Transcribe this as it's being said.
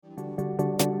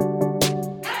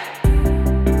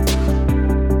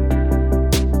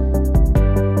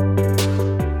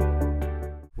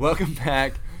Welcome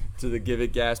back to the Give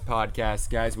It Gas podcast.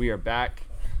 Guys, we are back.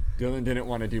 Dylan didn't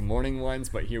want to do morning ones,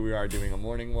 but here we are doing a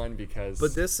morning one because...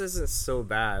 But this isn't so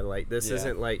bad. Like, this Yeah.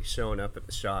 isn't like showing up at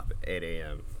the shop at 8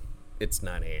 a.m. It's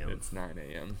 9 a.m. It's 9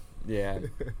 a.m. Yeah.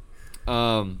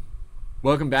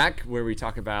 Welcome back, where we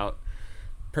talk about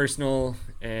personal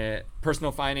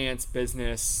finance,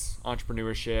 business,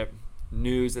 entrepreneurship,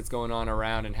 news that's going on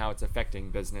around and how it's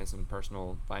affecting business and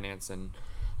personal finance and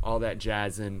all that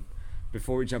jazz. And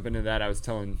before we jump into that, I was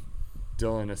telling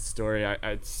Dylan a story.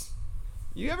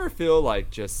 You ever feel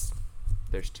like just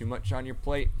there's too much on your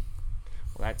plate?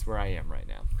 Well, that's where I am right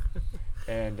now.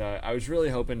 And I was really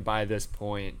hoping by this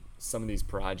point some of these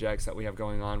projects that we have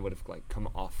going on would have like come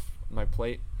off my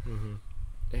plate. Mm-hmm.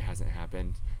 It hasn't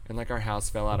happened. And like our house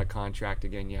fell out of contract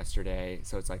again yesterday,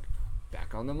 so it's like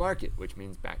back on the market, which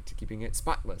means back to keeping it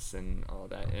spotless and all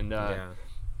that. And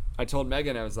I told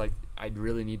Megan, I was like, I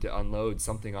really need to unload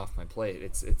something off my plate.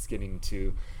 It's getting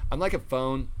to, I'm like a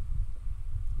phone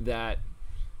that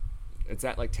it's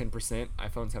at like 10%.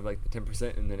 iPhones have like the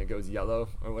 10% and then it goes yellow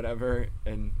or whatever,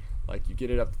 and like you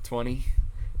get it up to 20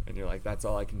 and you're like, that's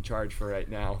all I can charge for right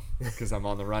now because I'm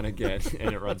on the run again,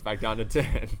 and it runs back down to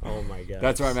 10. Oh my god.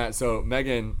 That's where I'm at. So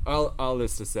Megan, all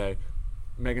this to say,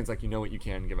 Megan's like, you know what you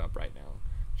can give up right now?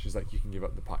 She's like, you can give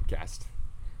up the podcast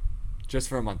just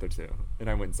for a month or two. And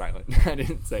I went silent. I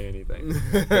didn't say anything.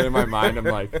 But in my mind, I'm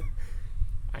like,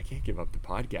 I can't give up the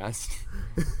podcast.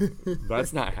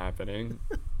 That's not happening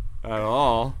at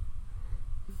all.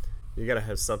 You gotta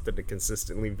have something to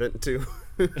consistently vent to.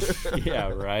 Yeah,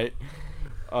 right.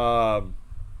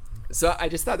 So I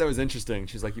just thought that was interesting.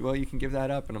 She's like, well, you can give that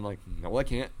up. And I'm like, no, I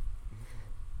can't.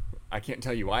 I can't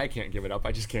tell you why I can't give it up.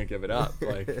 I just can't give it up.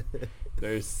 Like,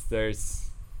 there's,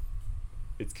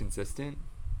 it's consistent.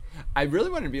 I really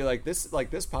want to be like this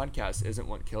podcast isn't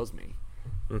what kills me.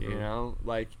 Mm-hmm. You know,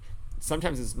 like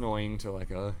sometimes it's annoying to like,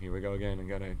 oh, here we go again. I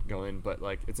gotta go in, but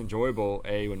like it's enjoyable.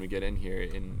 A, when we get in here,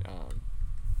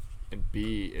 and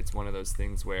B, it's one of those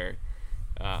things where,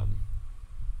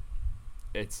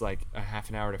 it's like a half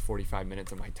an hour to 45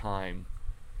 minutes of my time,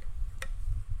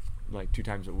 like 2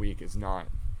 times a week is not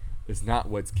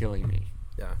what's killing me.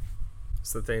 Yeah.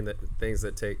 It's the things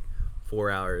that take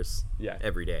 4 hours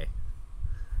every day.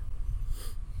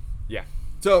 Yeah.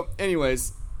 So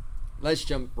anyways, let's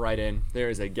jump right in. There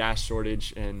is a gas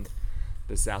shortage in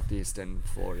the Southeast and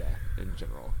Florida in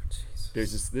general.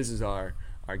 Jesus. This is our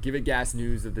Give It Gas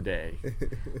news of the day.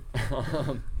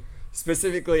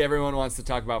 Specifically, everyone wants to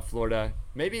talk about Florida.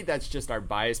 Maybe that's just our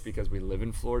bias because we live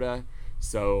in Florida,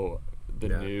 so the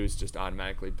news just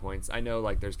automatically points. I know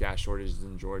like there's gas shortages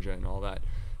in Georgia and all that,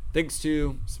 thanks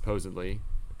to supposedly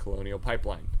the Colonial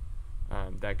pipeline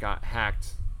that got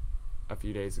hacked a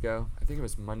few days ago. I think it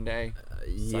was Monday.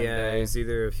 Yeah, it was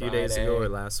either a few days ago or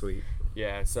last week.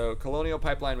 Yeah, so Colonial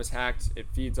pipeline was hacked. It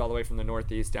feeds all the way from the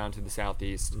Northeast down to the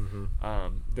Southeast.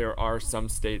 Mm-hmm. There are some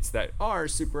states that are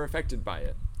super affected by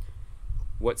it.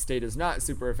 What state is not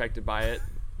super affected by it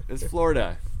is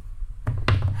Florida.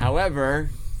 However,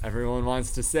 everyone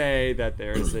wants to say that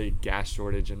there is a gas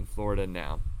shortage in Florida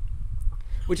now,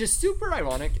 which is super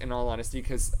ironic in all honesty,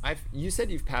 because you said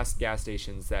you've passed gas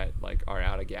stations that like are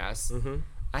out of gas. Mm-hmm.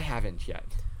 I haven't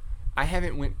yet. I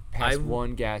haven't went past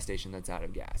one gas station that's out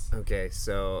of gas. Okay,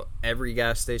 so every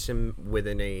gas station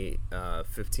within a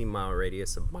 15-mile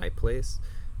radius of my place,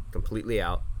 completely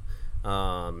out.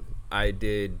 I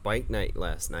did bike night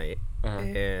last night,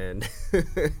 and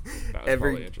the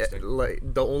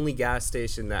only gas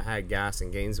station that had gas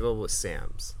in Gainesville was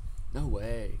Sam's. No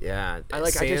way. Yeah, I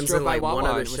Sam's just drove and by like Wawa one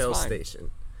other and it was Shell fine.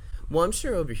 station. Well, I'm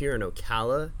sure over here in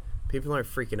Ocala, people aren't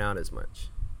freaking out as much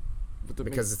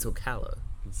because it's Ocala.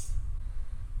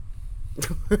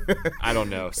 I don't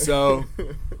know. So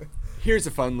here's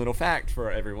a fun little fact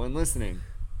for everyone listening.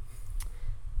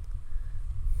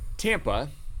 Tampa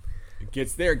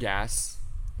gets their gas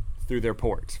through their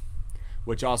port,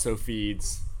 which also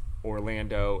feeds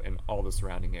Orlando and all the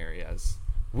surrounding areas.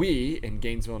 We in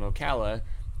Gainesville and Ocala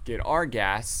get our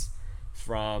gas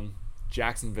from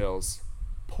Jacksonville's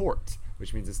port,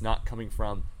 which means it's not coming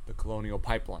from the Colonial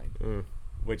pipeline,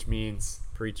 which means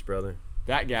preach, brother,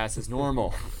 that gas is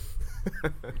normal.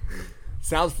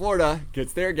 South Florida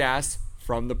gets their gas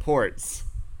from the ports.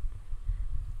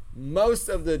 Most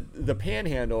of the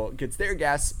Panhandle gets their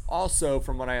gas also,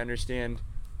 from what I understand,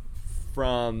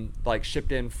 from like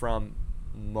shipped in from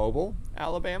Mobile,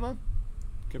 Alabama.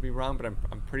 Could be wrong, but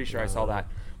I'm pretty sure I saw that.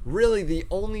 Really, the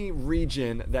only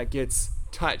region that gets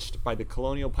touched by the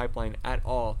Colonial pipeline at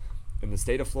all in the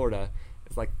state of Florida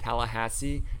is like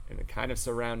Tallahassee and the kind of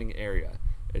surrounding area.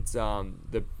 It's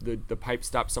the pipe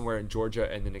stops somewhere in Georgia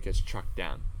and then it gets trucked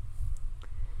down.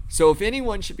 So if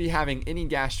anyone should be having any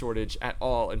gas shortage at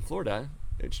all in Florida,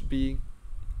 it should be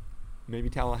maybe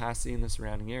Tallahassee and the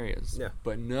surrounding areas. Yeah.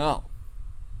 But no.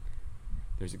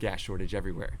 There's a gas shortage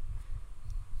everywhere.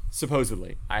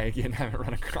 Supposedly. I, again, haven't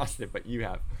run across it, but you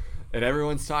have. And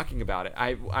everyone's talking about it.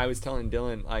 I was telling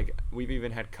Dylan, like, we've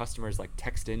even had customers, like,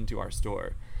 text into our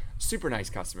store. Super nice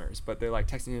customers. But they're, like,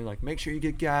 texting in, like, make sure you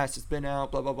get gas. It's been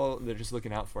out, blah, blah, blah. They're just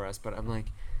looking out for us. But I'm like,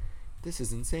 this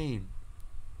is insane.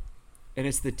 And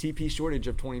it's the TP shortage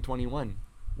of 2021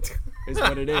 is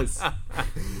what it is.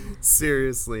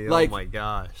 Seriously. Like, oh, my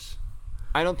gosh.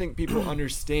 I don't think people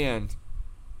understand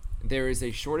there is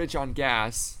a shortage on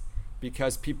gas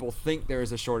because people think there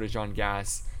is a shortage on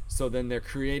gas, so then they're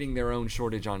creating their own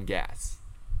shortage on gas.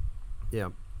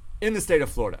 Yeah. In the state of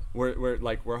Florida. We're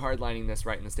hardlining this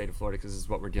right in the state of Florida because this is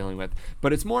what we're dealing with.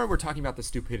 But it's more we're talking about the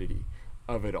stupidity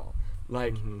of it all.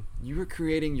 Like, you are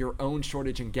creating your own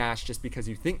shortage in gas just because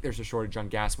you think there's a shortage on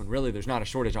gas when really there's not a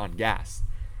shortage on gas.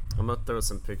 I'm going to throw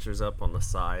some pictures up on the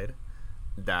side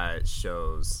that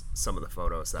shows some of the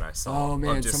photos that I saw. Oh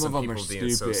man, of just some of them are being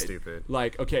stupid. So stupid.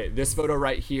 Like, okay, this photo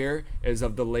right here is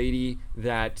of the lady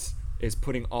that is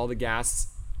putting all the gas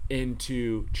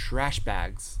into trash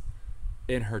bags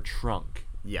in her trunk.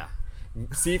 Yeah.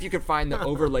 See if you can find the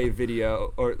overlay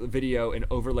video and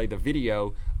overlay the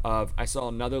video of, I saw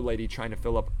another lady trying to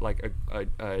fill up like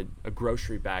a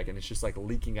grocery bag and it's just like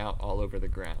leaking out all over the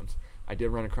ground. I did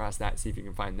run across that. See if you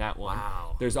can find that one.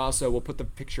 Wow. There's also, we'll put the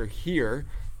picture here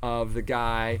of the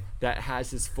guy that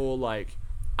has his full, like,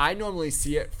 I normally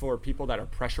see it for people that are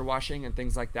pressure washing and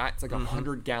things like that. It's like a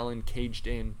 100-gallon caged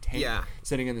in tank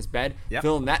sitting in this bed,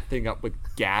 filling that thing up with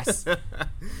gas.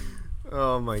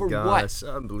 Oh my gosh, what?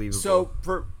 Unbelievable. So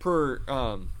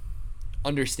per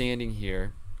understanding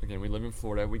here, again, we live in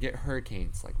Florida, we get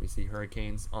hurricanes. Like, we see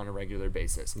hurricanes on a regular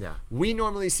basis. Yeah. We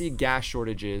normally see gas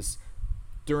shortages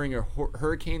during a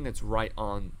hurricane that's right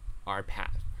on our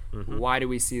path. Why do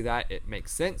we see that? It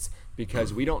makes sense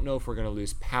because we don't know if we're going to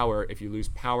lose power. If you lose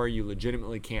power, you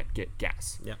legitimately can't get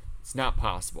gas. Yeah. It's not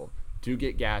possible to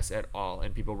get gas at all,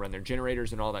 and people run their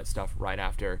generators and all that stuff right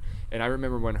after. And I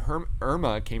remember when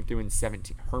Irma came through in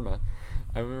 17.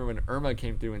 I remember when Irma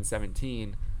came through in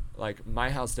 17. Like, my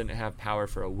house didn't have power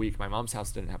for a week. My mom's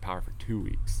house didn't have power for 2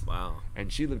 weeks. Wow.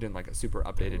 And she lived in like a super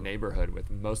updated neighborhood with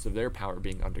most of their power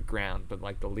being underground, but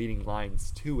like the leading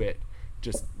lines to it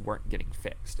just weren't getting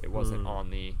fixed. It wasn't on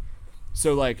the...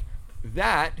 So like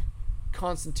that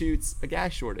constitutes a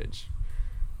gas shortage.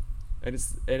 And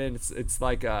it's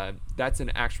like that's an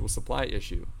actual supply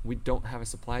issue. We don't have a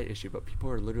supply issue, but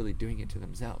people are literally doing it to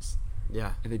themselves.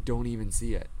 Yeah. And they don't even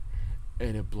see it.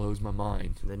 And it blows my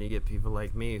mind. And then you get people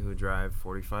like me who drive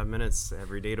 45 minutes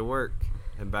every day to work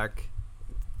and back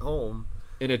home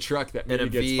in a truck that maybe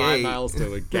gets V8. 5 miles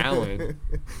to a gallon.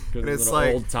 And it's an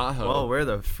like, old Tahoe. well, where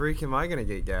the freak am I going to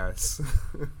get gas?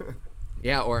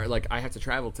 Yeah, or like I have to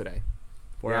travel today,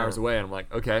 4 hours away, and I'm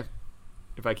like, okay,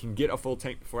 if I can get a full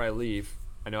tank before I leave,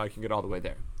 I know I can get all the way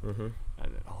there. And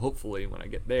then hopefully when I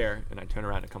get there and I turn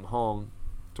around and come home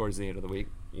towards the end of the week,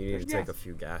 you need to take a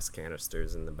few gas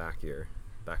canisters in the back of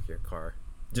your car,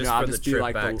 just I'll for the just be trip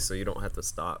like back, so you don't have to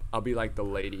stop. I'll be like the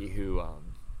lady who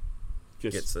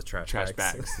just gets the trash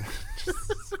bags.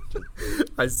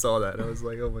 I saw that. I was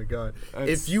like, oh my god.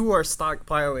 If you are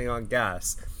stockpiling on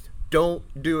gas, don't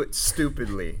do it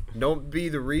stupidly. Don't be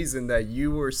the reason that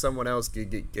you or someone else could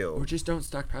get killed. Or just don't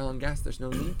stockpile on gas. There's no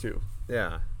need to.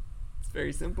 Yeah. It's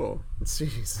very simple.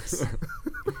 Jesus.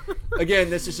 Again,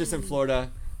 this is just in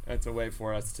Florida. That's a way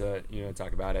for us to,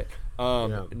 talk about it.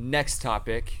 Next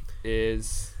topic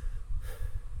is,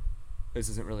 this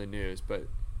isn't really news, but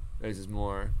this is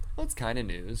more, well, it's kind of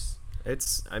news.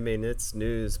 It's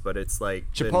news, but it's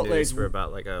like Chipotle's news for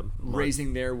about like a month.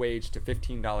 Raising their wage to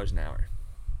 $15 an hour.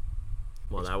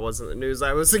 Well, that wasn't the news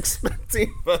I was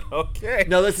expecting, but okay.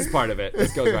 No, this is part of it.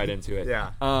 This goes right into it.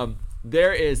 Yeah.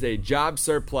 There is a job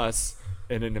surplus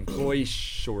and an employee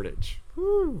shortage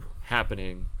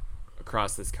happening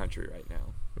across this country right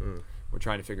now. We're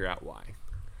trying to figure out why.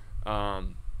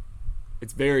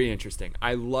 It's very interesting.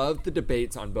 I love the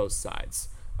debates on both sides.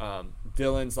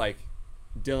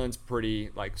 Dylan's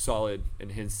pretty like solid in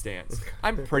his stance.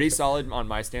 I'm pretty solid on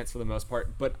my stance for the most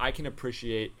part, but I can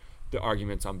appreciate the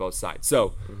arguments on both sides.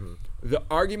 So the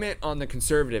argument on the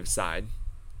conservative side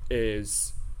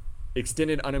is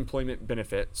extended unemployment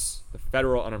benefits, the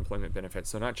federal unemployment benefits,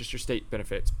 so not just your state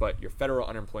benefits, but your federal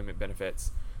unemployment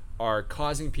benefits are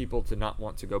causing people to not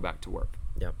want to go back to work.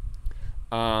 Yep.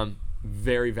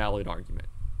 Very valid argument.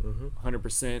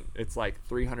 100%. It's like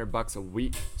 $300 a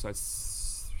week, so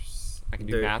it's, I can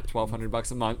do math,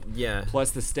 $1,200 a month. Yeah.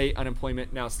 Plus the state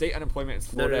unemployment. Now, state unemployment in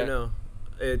Florida. No.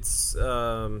 It's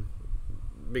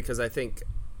because I think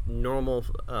normal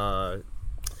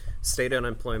state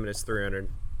unemployment is 300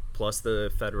 plus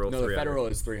the federal. No, 300. the federal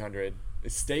is 300. The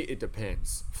state, it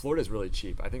depends. Florida's really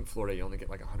cheap. I think Florida you only get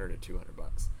like 100 to 200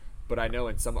 bucks. But I know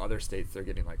in some other states they're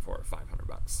getting like 400 or 500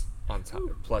 bucks on top,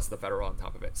 plus the federal on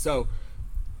top of it. So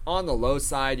on the low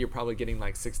side, you're probably getting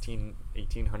like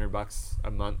 1,800 bucks a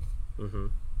month. Mm-hmm.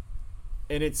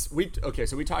 And so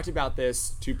we talked about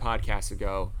this 2 podcasts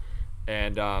ago,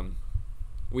 and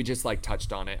we just like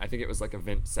touched on it. I think it was like a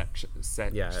vent section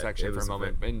for a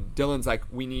moment. And Dylan's like,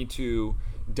 we need to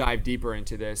dive deeper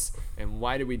into this. And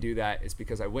why did we do that? It's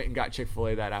because I went and got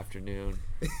Chick-fil-A that afternoon.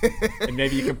 And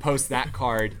maybe you can post that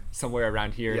card somewhere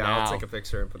around here now. I'll take a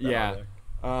picture and put that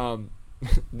on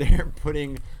there. They're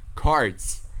putting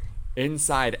cards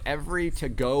inside every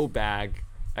to-go bag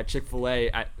at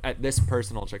Chick-fil-A, at this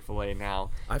personal Chick-fil-A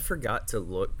now. I forgot to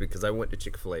look because I went to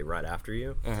Chick-fil-A right after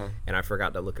you, and I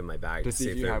forgot to look in my bag to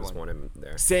see if there was one in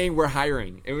there. Saying we're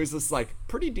hiring. It was this like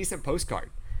pretty decent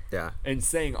postcard. Yeah. And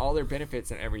saying all their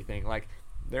benefits and everything. Like,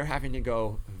 they're having to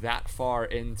go that far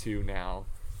into now.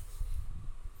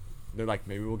 They're like,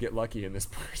 maybe we'll get lucky in this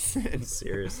person.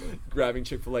 Seriously. Grabbing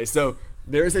Chick-fil-A. So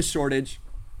there is a shortage.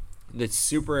 But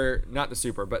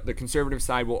the conservative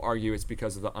side will argue it's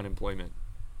because of the unemployment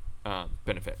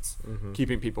benefits,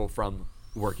 keeping people from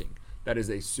working. That is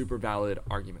a super valid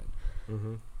argument.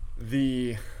 Mm-hmm.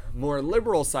 The more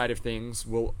liberal side of things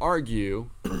will argue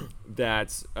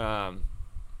that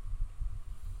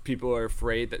people are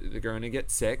afraid that they're going to get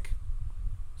sick.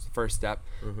 It's the first step.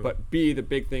 Mm-hmm. But B, the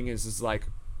big thing is like,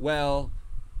 well,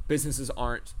 businesses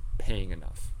aren't paying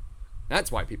enough.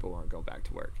 That's why people won't go back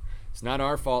to work. It's not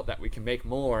our fault that we can make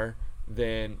more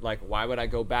than, like, why would I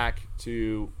go back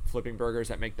to flipping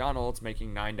burgers at McDonald's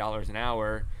making $9 an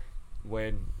hour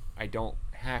when I don't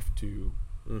have to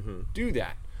do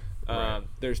that? Right.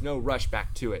 There's no rush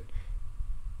back to it.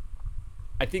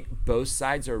 I think both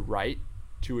sides are right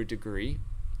to a degree.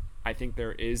 I think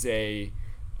there is there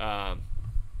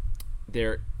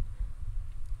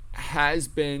has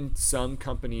been some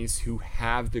companies who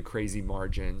have the crazy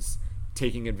margins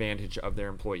taking advantage of their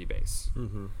employee base.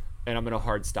 Mm-hmm. And I'm going to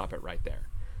hard stop it right there.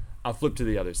 I'll flip to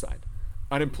the other side.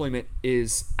 Unemployment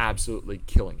is absolutely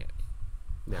killing it.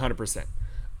 100%.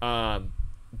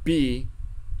 B,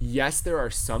 yes, there are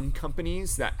some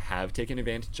companies that have taken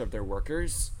advantage of their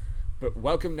workers, but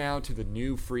welcome now to the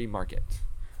new free market,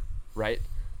 right?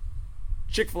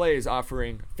 Chick-fil-A is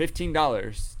offering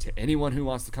 $15 to anyone who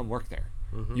wants to come work there.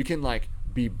 Mm-hmm. You can like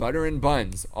be butter and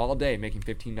buns all day making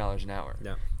 $15 an hour.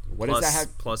 Yeah. Does that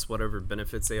have? Plus whatever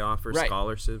benefits they offer, right.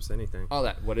 Scholarships, anything. All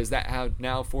that. What does that have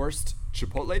now forced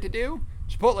Chipotle to do?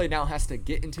 Chipotle now has to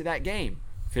get into that game.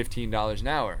 $15 an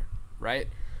hour, right?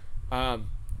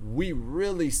 We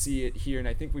really see it here, and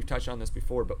I think we've touched on this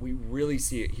before, but we really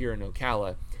see it here in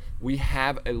Ocala. We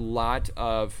have a lot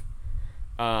of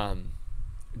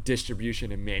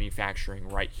distribution and manufacturing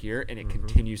right here, and it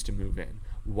continues to move in.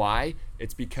 Why?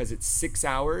 It's because it's 6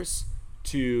 hours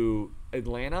to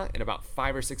Atlanta and about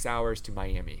 5 or 6 hours to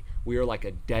Miami. We are like a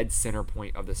dead center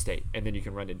point of the state. And then you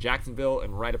can run to Jacksonville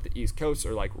and right up the East Coast,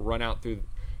 or like run out through,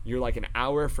 you're like an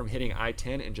hour from hitting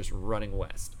I-10 and just running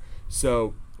west.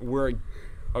 So we're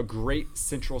a great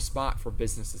central spot for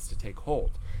businesses to take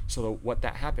hold. So what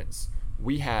that happens,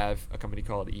 we have a company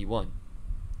called E1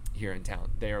 here in town.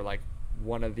 They are like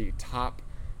one of the top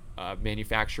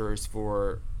manufacturers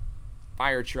for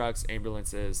fire trucks,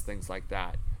 ambulances, things like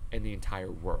that in the entire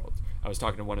world. I was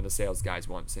talking to one of the sales guys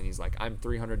once, and he's like, I'm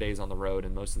 300 days on the road,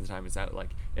 and most of the time it's out like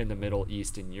in the Middle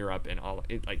East and Europe and all.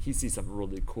 Like he sees some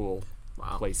really cool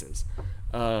places,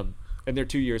 and they're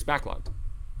 2 years backlogged.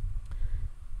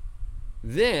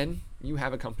 Then you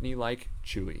have a company like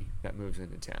Chewy that moves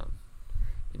into town,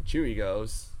 and Chewy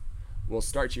goes, we'll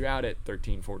start you out at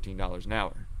 $13, $14 an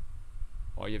hour.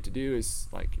 All you have to do is,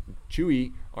 like,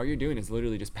 Chewy, all you're doing is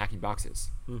literally just packing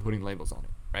boxes, putting labels on it,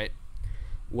 right?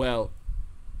 Well,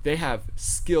 they have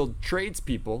skilled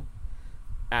tradespeople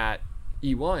at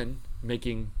E1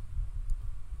 making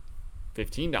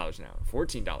 $15 an hour,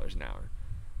 $14 an hour.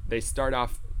 They start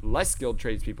off less skilled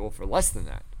tradespeople for less than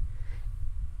that.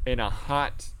 In a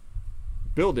hot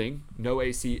building, no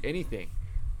AC, anything,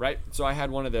 right? So I had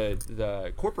one of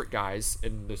the corporate guys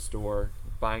in the store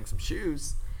buying some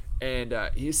shoes, and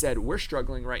he said, we're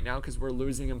struggling right now because we're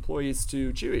losing employees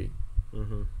to Chewy.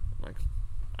 I'm like,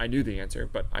 I knew the answer,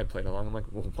 but I played along. I'm like,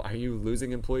 well, why are you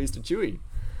losing employees to Chewy?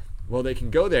 Well, they can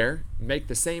go there, make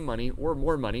the same money or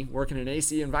more money, work in an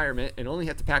AC environment, and only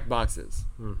have to pack boxes.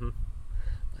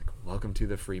 Like, welcome to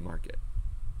the free market,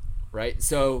 right?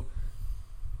 So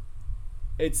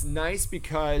it's nice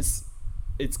because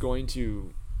it's going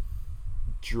to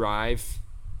drive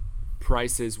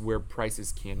prices where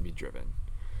prices can be driven.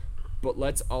 But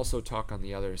let's also talk on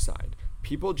the other side.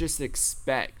 People just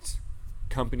expect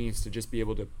companies to just be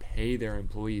able to pay their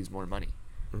employees more money.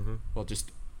 Well,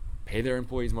 just pay their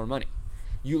employees more money.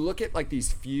 You look at like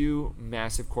these few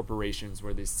massive corporations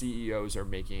where the CEOs are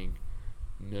making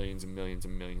millions and millions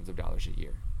and millions of dollars a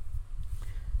year.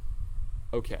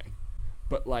 Okay.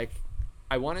 But like,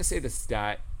 I want to say the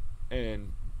stat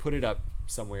and put it up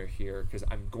somewhere here because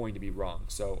I'm going to be wrong.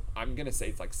 So I'm going to say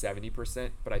it's like 70%,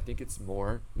 but I think it's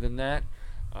more than that.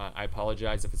 I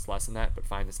apologize if it's less than that, but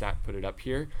find the stat, put it up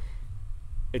here.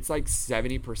 It's like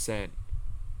 70%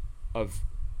 of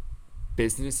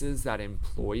businesses that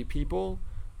employ people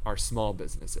are small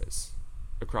businesses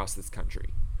across this country.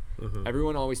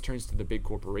 Everyone always turns to the big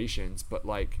corporations, but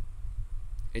like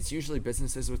it's usually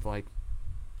businesses with like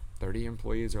 30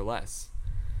 employees or less.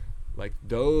 Like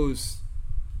those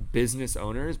business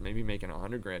owners maybe making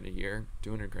 $100,000 a year,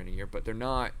 $200,000 a year, but they're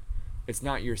not, it's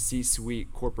not your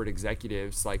C-suite corporate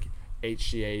executives like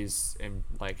HCA's, and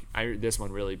like this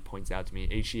one really points out to me,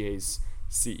 HCA's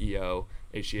CEO.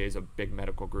 HCA is a big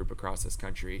medical group across this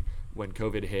country. When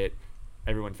COVID hit,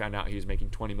 everyone found out he was making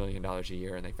 $20 million a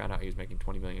year, and they found out he was making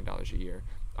 $20 million a year.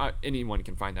 Anyone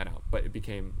can find that out, but it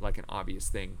became like an obvious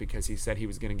thing because he said he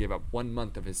was going to give up 1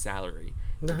 month of his salary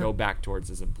to go back towards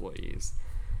his employees.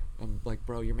 I'm like,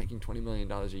 bro, you're making $20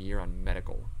 million a year on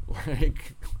medical.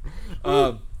 Like,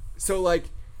 so like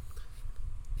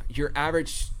your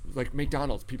average, like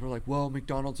McDonald's, people are like, well,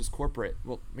 McDonald's is corporate.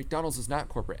 Well, McDonald's is not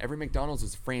corporate. Every McDonald's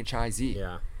is a franchisee.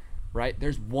 Yeah. Right?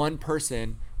 There's one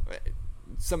person.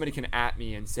 Somebody can at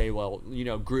me and say, well, you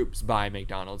know, groups buy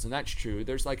McDonald's, and that's true.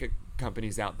 There's like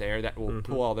companies out there that will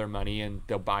pull all their money and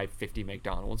they'll buy 50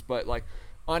 McDonald's, but like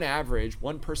on average,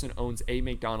 one person owns a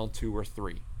McDonald's, 2 or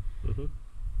 3.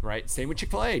 Right? Same with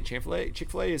Chick-fil-A.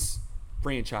 Chick-fil-A is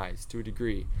franchised to a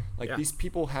degree. Like these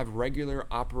people have regular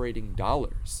operating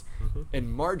dollars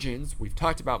and margins. We've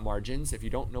talked about margins. If you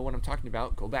don't know what I'm talking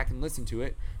about, go back and listen to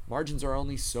it. Margins are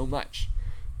only so much.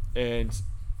 And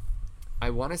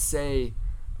I want to say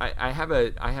I have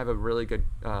a really good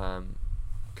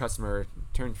customer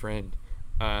turned friend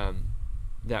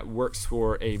that works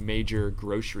for a major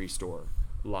grocery store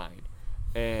line,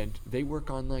 and they work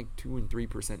on like 2 and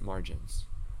 3% margins.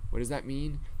 What does that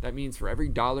mean? That means for every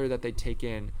dollar that they take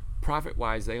in, profit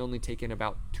wise, they only take in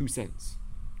about 2 cents,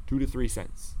 2 to 3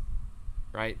 cents,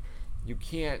 right? You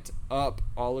can't up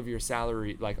all of your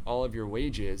salary, like all of your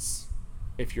wages,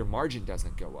 if your margin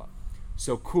doesn't go up.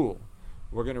 So cool.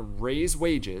 We're going to raise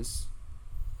wages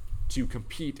to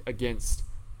compete against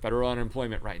federal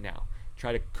unemployment right now.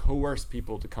 Try to coerce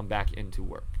people to come back into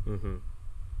work.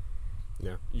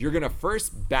 Yeah. You're going to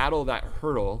first battle that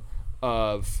hurdle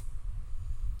of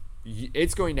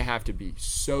it's going to have to be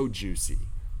so juicy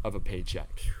of a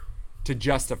paycheck to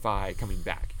justify coming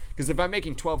back. Because if I'm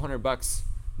making $1,200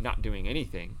 not doing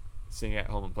anything, sitting at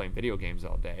home and playing video games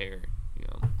all day, or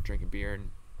drinking beer and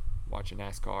watching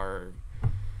NASCAR or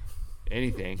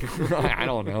anything, I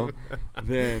don't know,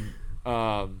 then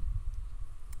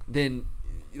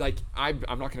like I'm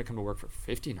not going to come to work for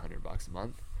 $1,500 a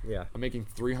month. Yeah, I'm making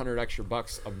 $300 extra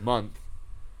a month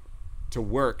to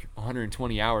work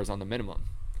 120 hours on the minimum.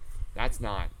 That's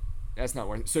not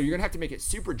worth it. So you're gonna have to make it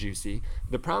super juicy.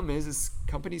 The problem is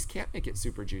companies can't make it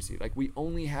super juicy. Like we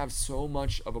only have so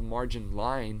much of a margin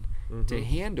line to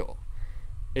handle,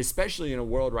 especially in a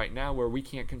world right now where we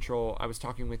can't control. I was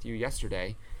talking with you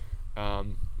yesterday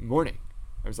morning.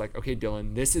 I was like, okay,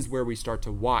 Dylan, this is where we start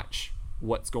to watch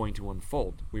what's going to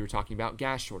unfold. We were talking about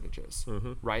gas shortages,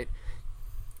 right?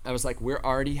 I was like, we're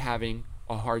already having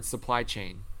a hard supply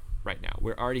chain right now.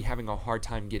 We're already having a hard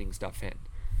time getting stuff in.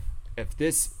 If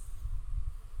this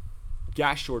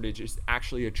gas shortage is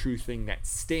actually a true thing that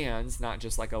stands, not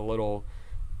just like a little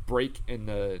break in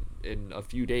a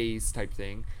few days type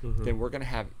thing, then we're going to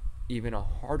have even a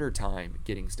harder time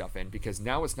getting stuff in, because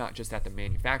now it's not just at the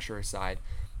manufacturer side.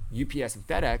 UPS and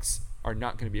FedEx are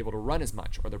not going to be able to run as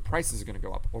much, or their prices are going to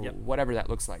go up, or whatever that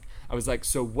looks like. I was like,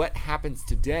 so what happens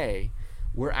today?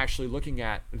 We're actually looking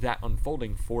at that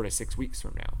unfolding 4 to 6 weeks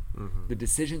from now. The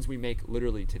decisions we make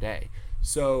literally today.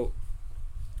 So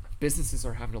businesses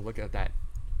are having to look at that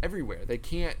everywhere. They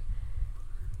can't,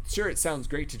 sure, it sounds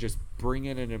great to just bring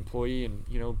in an employee and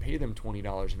pay them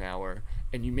 $20 an hour,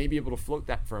 and you may be able to float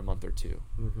that for a month or two.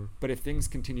 But if things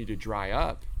continue to dry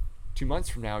up, 2 months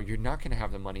from now, you're not going to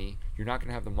have the money, you're not going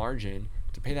to have the margin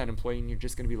to pay that employee, and you're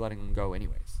just going to be letting them go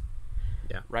anyways.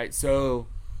 Yeah. Right? So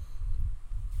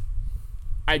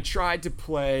I tried to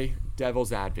play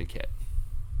devil's advocate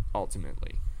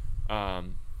ultimately.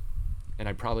 and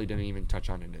I probably didn't even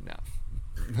touch on it enough.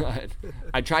 But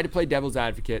I tried to play devil's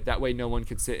advocate. That way no one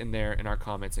could sit in there in our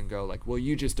comments and go like, well,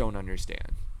 you just don't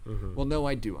understand. Well, no,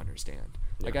 I do understand.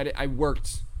 Yeah. Like I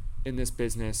worked in this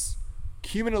business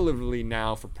cumulatively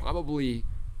now for probably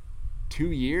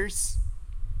 2 years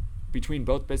between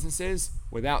both businesses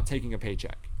without taking a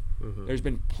paycheck. There's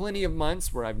been plenty of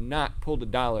months where I've not pulled a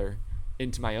dollar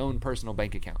into my own personal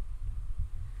bank account.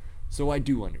 So I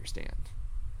do understand.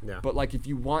 Yeah. But like, if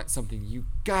you want something, you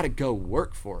gotta go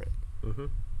work for it.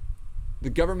 The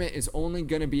government is only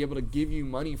going to be able to give you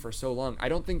money for so long. I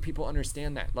don't think people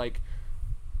understand that. Like,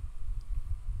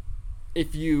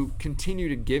 if you continue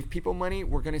to give people money,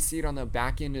 we're going to see it on the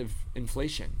back end of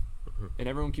inflation. And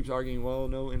everyone keeps arguing, well,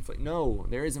 no,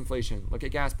 there is inflation. Look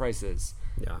at gas prices.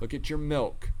 Yeah. Look at your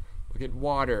milk. Look at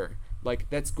water.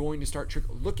 Like, that's going to start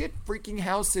look at freaking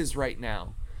houses right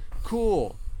now.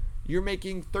 Cool. You're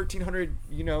making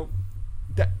 $1,300,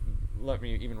 let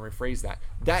me even rephrase that.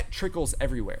 That trickles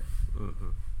everywhere.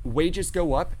 Wages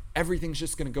go up, everything's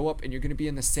just going to go up, and you're going to be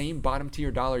in the same bottom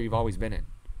tier dollar you've always been in.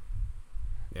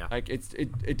 Yeah. Like,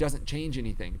 it doesn't change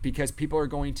anything, because people are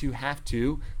going to have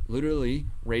to literally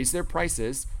raise their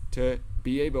prices to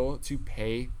be able to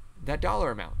pay that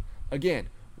dollar amount. Again,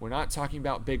 we're not talking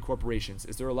about big corporations.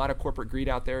 Is there a lot of corporate greed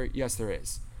out there? Yes, there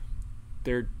is.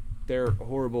 They're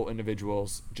horrible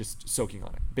individuals just soaking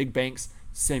on it. Big banks,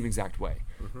 same exact way.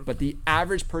 But the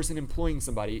average person employing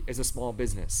somebody is a small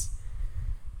business.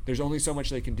 There's only so much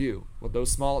they can do.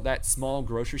 Well, that small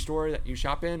grocery store that you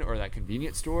shop in, or that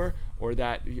convenience store, or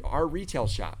our retail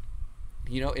shop.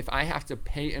 If I have to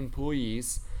pay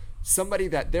employees, somebody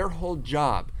that their whole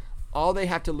job, all they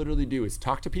have to literally do is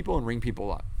talk to people and ring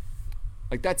people up.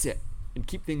 Like, that's it. And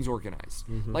keep things organized.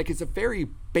 Like, it's a very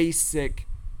basic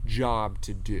job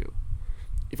to do.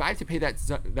 If I have to pay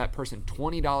that person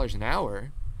 $20 an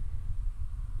hour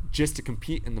just to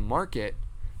compete in the market,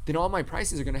 then all my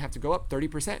prices are going to have to go up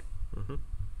 30%.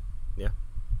 Yeah.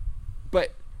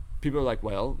 But people are like,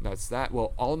 well, that's that.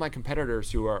 Well, all of my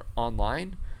competitors who are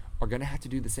online are going to have to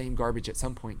do the same garbage at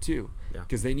some point too,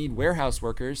 because they need warehouse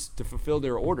workers to fulfill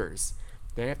their orders.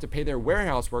 They have to pay their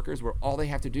warehouse workers, where all they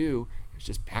have to do is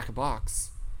just pack a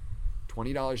box.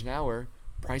 $20 an hour,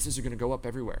 prices are going to go up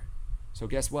everywhere. So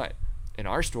guess what? In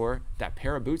our store, that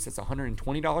pair of boots that's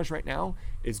 $120 right now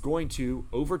is going to,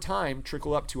 over time,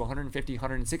 trickle up to $150,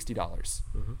 $160.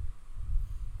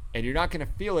 And you're not going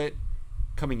to feel it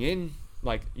coming in.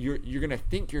 Like, you're going to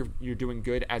think you're doing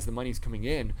good as the money's coming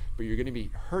in, but you're going to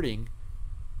be hurting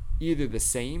either the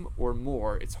same or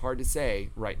more. It's hard to say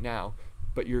right now,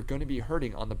 but you're going to be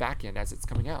hurting on the back end as it's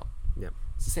coming out. Yeah.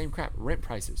 It's the same crap. Rent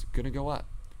prices going to go up.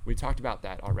 We talked about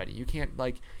that already. You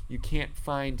can't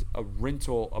find a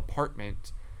rental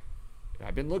apartment.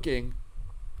 I've been looking.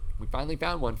 We finally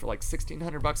found one for like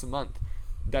 $1,600 a month.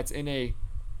 That's in a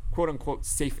quote unquote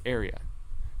safe area.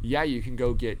 Yeah, you can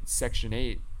go get Section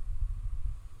 8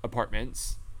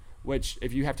 apartments, which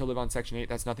if you have to live on Section 8,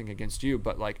 that's nothing against you.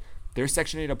 But like, there's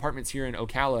Section 8 apartments here in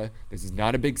Ocala. This is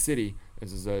not a big city.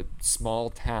 This is a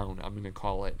small town, I'm going to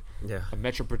call it. Yeah. A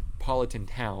metropolitan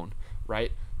town,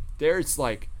 right? There was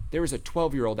a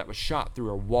 12-year-old that was shot through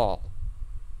a wall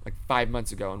like 5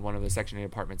 months ago in one of the Section 8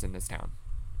 apartments in this town.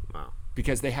 Wow.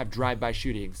 Because they have drive-by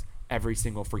shootings every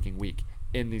single freaking week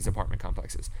in these apartment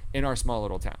complexes in our small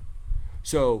little town.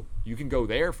 So you can go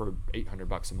there for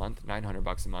 $800 a month,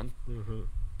 $900 a month,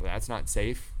 but that's not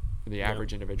safe for the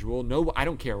average individual. No, I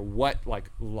don't care what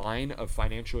like line of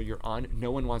financial you're on.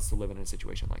 No one wants to live in a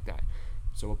situation like that.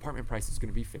 So apartment price is going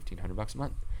to be $1,500 a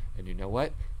month. And you know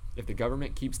what? If the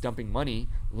government keeps dumping money,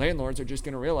 landlords are just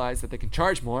going to realize that they can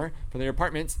charge more for their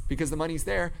apartments because the money's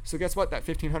there. So guess what? That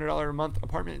 $1,500 a month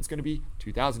apartment is going to be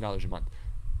 $2,000 a month.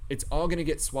 It's all going to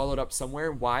get swallowed up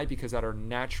somewhere. Why? Because at our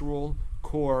natural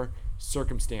core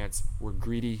circumstance, we're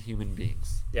greedy human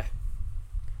beings. Yeah.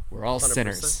 We're all 100%.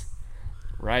 Sinners,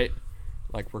 right?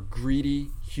 Like, we're greedy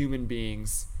human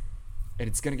beings, and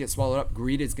it's going to get swallowed up.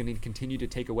 Greed is going to continue to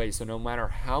take away. So no matter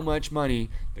how much money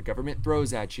the government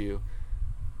throws at you,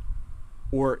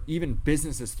 or even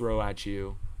businesses throw at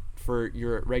you for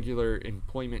your regular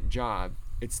employment job,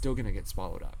 it's still going to get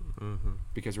swallowed up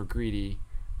because we're greedy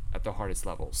at the hardest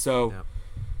level. So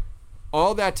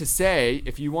all that to say,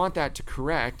 if you want that to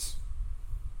correct,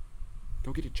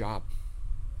 go get a job.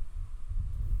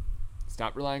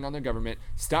 Stop relying on the government.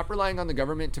 Stop relying on the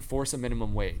government to force a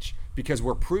minimum wage, because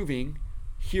we're proving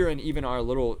here in even our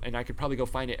little, and I could probably go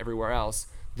find it everywhere else,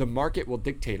 the market will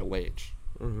dictate a wage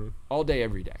all day,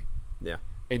 every day. Yeah.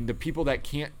 And the people that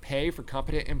can't pay for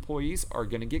competent employees are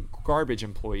going to get garbage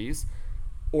employees,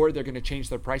 or they're going to change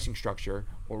their pricing structure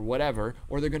or whatever,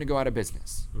 or they're going to go out of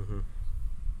business.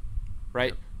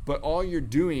 right? But all you're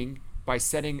doing by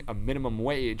setting a minimum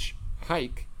wage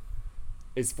hike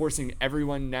is forcing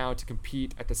everyone now to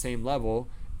compete at the same level.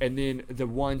 And then the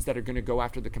ones that are going to go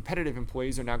after the competitive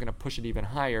employees are now going to push it even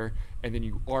higher. And then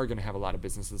you are going to have a lot of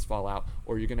businesses fall out,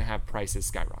 or you're going to have prices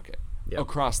skyrocket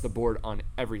across the board on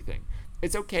everything.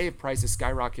 It's okay if prices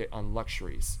skyrocket on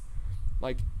luxuries.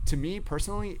 Like, to me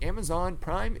personally, Amazon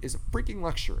Prime is a freaking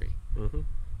luxury,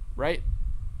 right?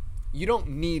 You don't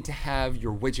need to have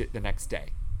your widget the next day.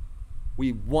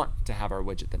 We want to have our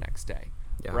widget the next day,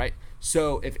 right?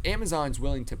 So if Amazon's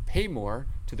willing to pay more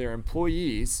to their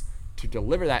employees to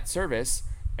deliver that service,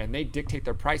 and they dictate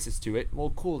their prices to it,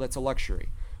 well, cool, that's a luxury.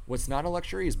 What's not a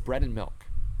luxury is bread and milk.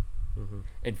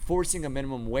 And forcing a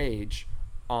minimum wage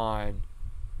on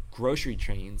grocery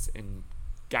chains and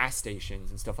gas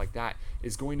stations and stuff like that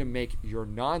is going to make your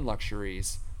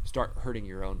non-luxuries start hurting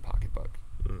your own pocketbook.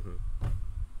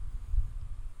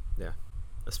 Yeah,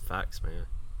 that's facts, man.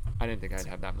 I didn't think I'd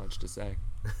have that much to say.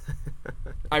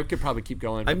 I could probably keep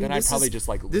going, but then I'd probably just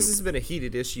like loop. This has been a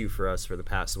heated issue for us for the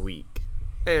past week,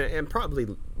 and probably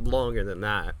longer than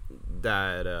that.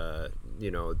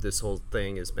 This whole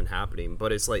thing has been happening,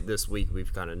 but it's like this week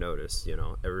we've kind of noticed.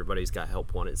 Everybody's got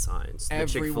help wanted signs. The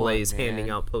Chick-fil-A is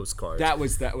handing out postcards. That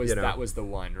was the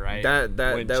one, right?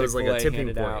 That was like a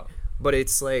tipping point. But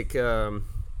it's like for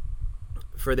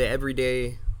the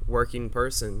everyday working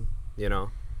person,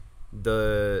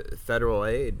 the federal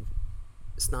aid,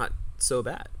 it's not so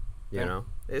bad.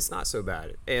 It's not so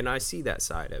bad, and I see that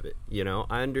side of it.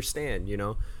 I understand.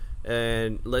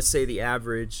 And let's say the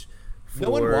average. No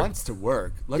one wants to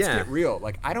work. Let's get real.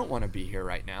 Like, I don't want to be here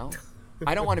right now.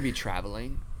 I don't want to be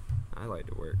traveling. I like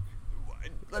to work.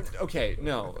 Okay,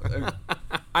 no.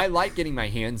 I like getting my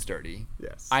hands dirty.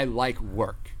 Yes. I like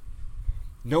work.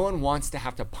 No one wants to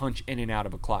have to punch in and out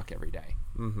of a clock every day.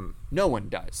 No one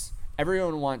does.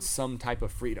 Everyone wants some type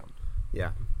of freedom.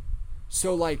 Yeah.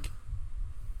 So, like,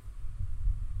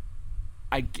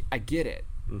 I get it.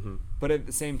 But at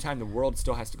the same time, the world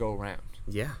still has to go around.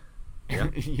 Yeah.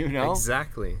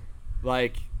 Exactly.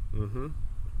 Like,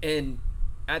 and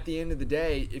at the end of the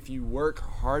day, if you work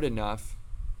hard enough,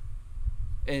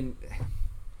 and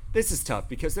this is tough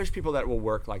because there's people that will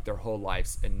work like their whole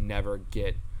lives and never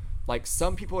get, like,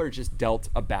 some people are just dealt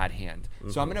a bad hand.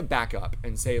 So I'm going to back up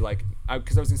and say, like,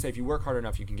 because I was going to say, if you work hard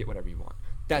enough, you can get whatever you want.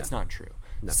 That's not true.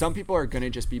 No. Some people are going to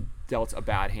just be dealt a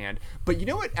bad hand. But you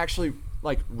know what actually,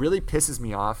 like, really pisses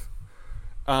me off?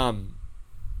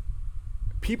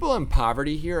 People in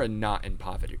poverty here are not in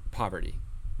poverty.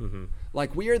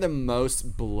 Like, we are the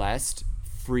most blessed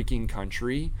freaking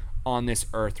country on this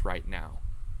earth right now.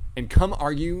 And come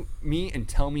argue me and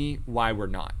tell me why we're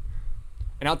not.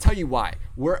 And I'll tell you why.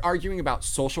 We're arguing about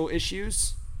social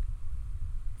issues.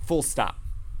 Full stop.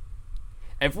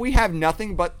 If we have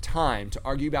nothing but time to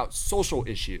argue about social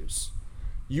issues,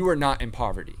 you are not in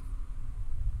poverty.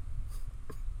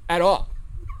 At all.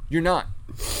 You're not.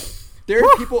 There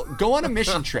are people, go on a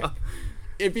mission trip.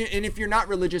 If you're not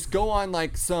religious, go on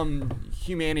like some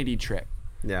humanity trip.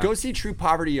 Yeah. Go see true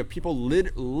poverty of people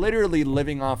literally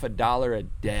living off $1 a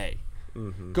day.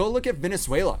 Go look at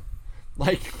Venezuela.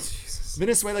 Like, Jesus.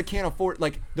 Venezuela can't afford,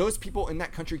 like, those people in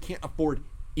that country can't afford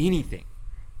anything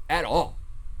at all.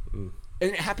 And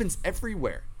it happens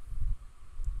everywhere.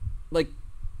 Like,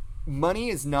 money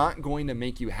is not going to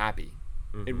make you happy.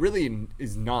 It really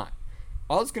is not.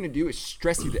 All it's going to do is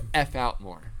stress you the F out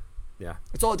more. Yeah.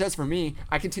 That's all it does for me.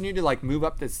 I continue to, like, move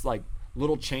up this, like,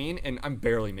 little chain, and I'm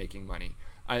barely making money.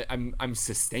 I'm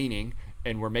sustaining,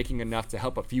 and we're making enough to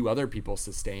help a few other people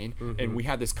sustain. And we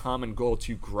have this common goal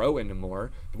to grow into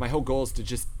more. But my whole goal is to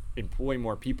just employ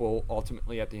more people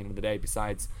ultimately at the end of the day,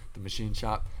 besides the machine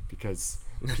shop, because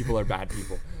people are bad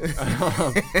people.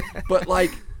 But,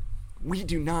 like, we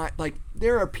do not, like,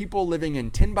 there are people living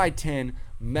in 10 by 10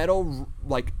 metal,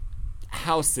 like,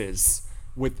 houses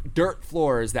with dirt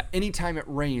floors that anytime it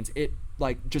rains, it,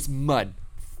 like, just mud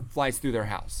flies through their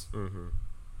house.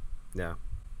 Yeah.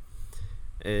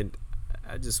 And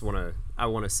I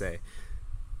want to say,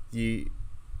 you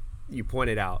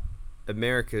pointed out,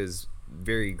 America is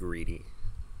very greedy.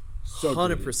 So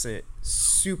 100% greedy.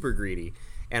 Super greedy.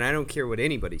 And I don't care what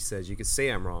anybody says. You could say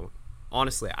I'm wrong.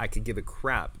 Honestly, I could give a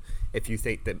crap if you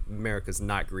think that America's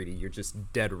not greedy. You're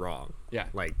just dead wrong. Yeah.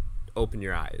 Like, open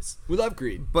your eyes. We love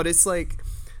greed. But it's like,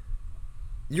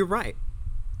 you're right.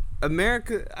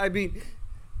 America, I mean,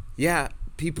 yeah,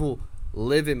 people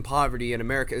live in poverty in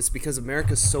America. It's because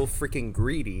America's so freaking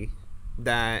greedy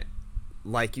that,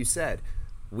 like you said,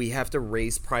 we have to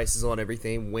raise prices on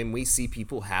everything when we see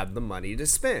people have the money to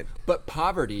spend. But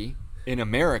poverty in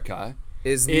America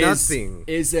is nothing.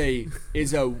 Is a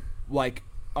like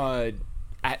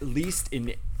at least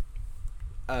in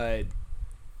a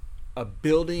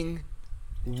building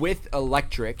with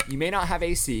electric, you may not have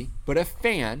AC, but a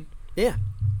fan. Yeah.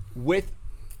 With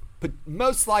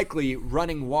most likely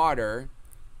running water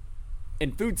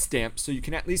and food stamps, so you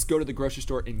can at least go to the grocery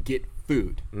store and get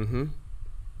food. Mm-hmm.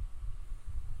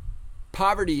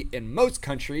 Poverty in most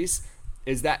countries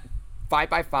is that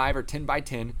 5x5 or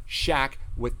 10x10 shack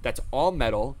that's all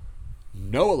metal,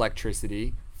 no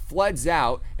electricity, floods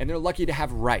out, and they're lucky to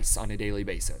have rice on a daily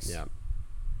basis. Yeah.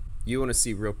 You want to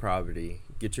see real poverty,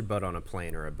 get your butt on a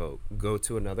plane or a boat. Go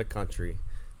to another country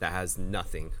that has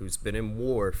nothing, who's been in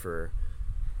war for,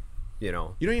 you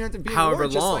don't even have to be however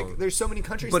in war, long. Just like there's so many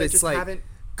countries that just haven't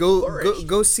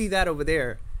go see that over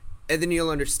there, and then you'll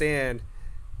understand.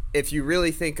 If you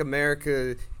really think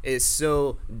America is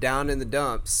so down in the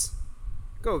dumps,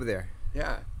 go over there.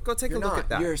 Yeah. Go take a look at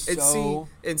that. You're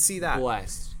see that.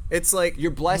 Blessed. It's like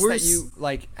you're blessed that you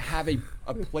have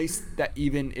a place that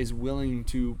even is willing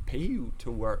to pay you to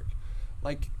work.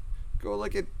 Like, go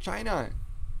look at China.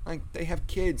 Like, they have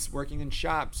kids working in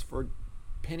shops for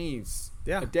pennies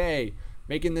a day,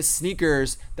 making the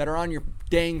sneakers that are on your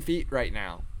dang feet right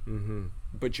now. Mm-hmm.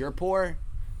 But you're poor,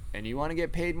 and you want to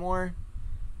get paid more.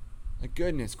 Like,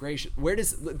 goodness gracious,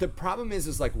 the problem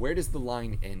is like, where does the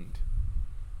line end?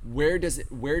 Where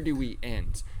do we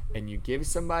end? And you give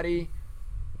somebody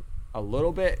a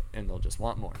little bit and they'll just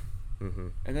want more. Mm-hmm.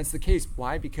 And that's the case.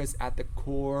 Why? Because at the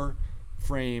core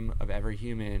frame of every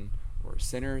human, we're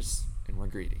sinners and we're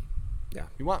greedy. Yeah.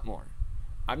 We want more.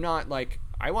 I'm not like,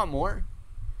 I want more,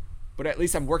 but at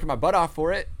least I'm working my butt off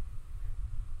for it.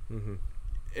 Mm-hmm.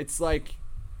 It's like,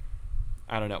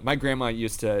 I don't know. My grandma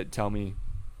used to tell me,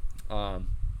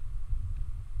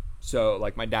 so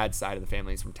like my dad's side of the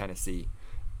family is from Tennessee,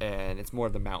 and it's more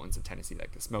of the mountains of Tennessee,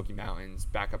 like the Smoky Mountains,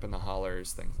 back up in the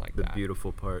hollers, things like that. The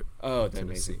beautiful part. Oh, the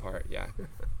amazing part, yeah.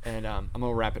 And I'm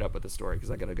gonna wrap it up with a story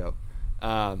because I gotta go.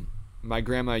 My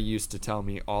grandma used to tell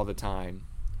me all the time,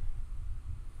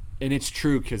 and it's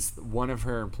true because one of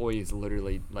her employees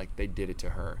literally, like, they did it to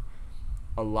her.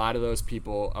 A lot of those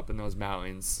people up in those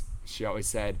mountains, she always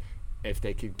said, if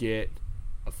they could get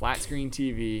a flat screen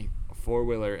TV, a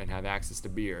four-wheeler, and have access to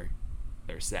beer,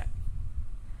 they're set.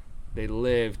 They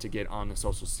live to get on the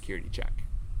Social Security check.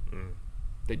 Mm.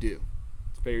 They do.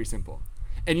 It's very simple.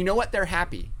 And you know what? They're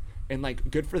happy. And, like,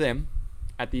 good for them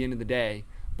at the end of the day.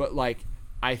 But, like,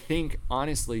 I think,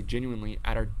 honestly, genuinely,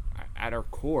 at our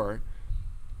core,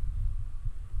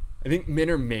 I think men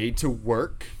are made to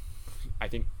work. I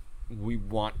think we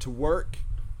want to work.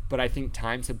 But I think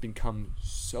times have become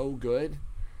so good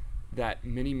that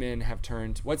many men have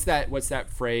turned. What's that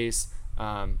phrase?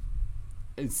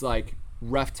 It's like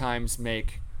rough times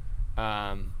make,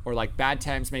 or like bad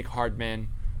times make hard men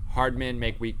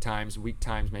make weak times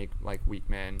make like weak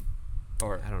men.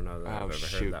 Or I don't know that I've ever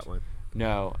heard that one.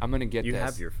 No, I'm gonna get you this. You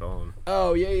have your phone.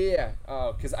 Oh yeah.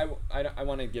 Oh, because I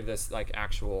want to give this like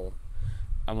actual.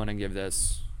 I want to give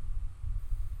this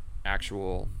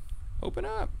actual. Open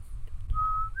up.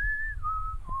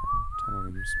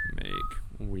 Hard times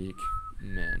make weak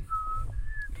men.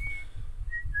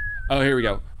 Oh, here we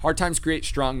go. Hard times create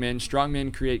strong men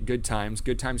create good times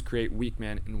create weak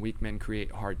men, and weak men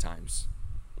create hard times.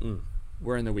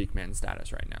 We're in the weak man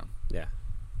status right now. Yeah.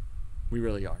 We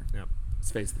really are. Yep.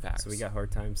 Let's face the facts. So we got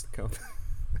hard times to come.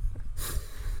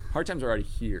 Hard times are already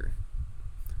here.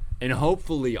 And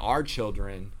hopefully our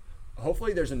children,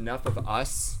 there's enough of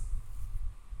us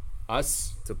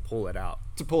to pull it out,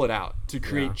 to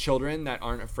create children that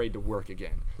aren't afraid to work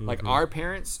again. Mm-hmm. Like our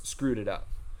parents screwed it up.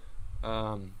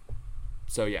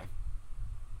 So yeah.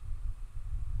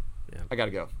 I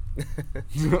gotta go.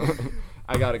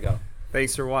 I gotta go.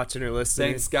 Thanks for watching or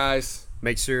listening. Thanks, guys.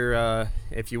 Make sure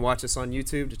if you watch us on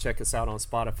YouTube to check us out on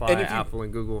Spotify, Apple,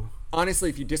 and Google. Honestly,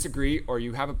 if you disagree or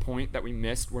you have a point that we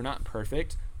missed, we're not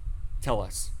perfect, tell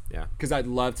us. Yeah. Because I'd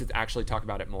love to actually talk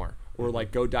about it more. Or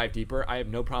like go dive deeper. I have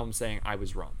no problem saying I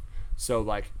was wrong. So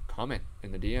like comment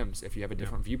in the DMs if you have a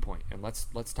different viewpoint, and let's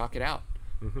talk it out.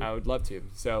 Mm-hmm. I would love to.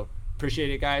 So appreciate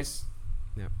it, guys.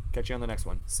 Yeah. Catch you on the next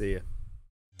one. See ya.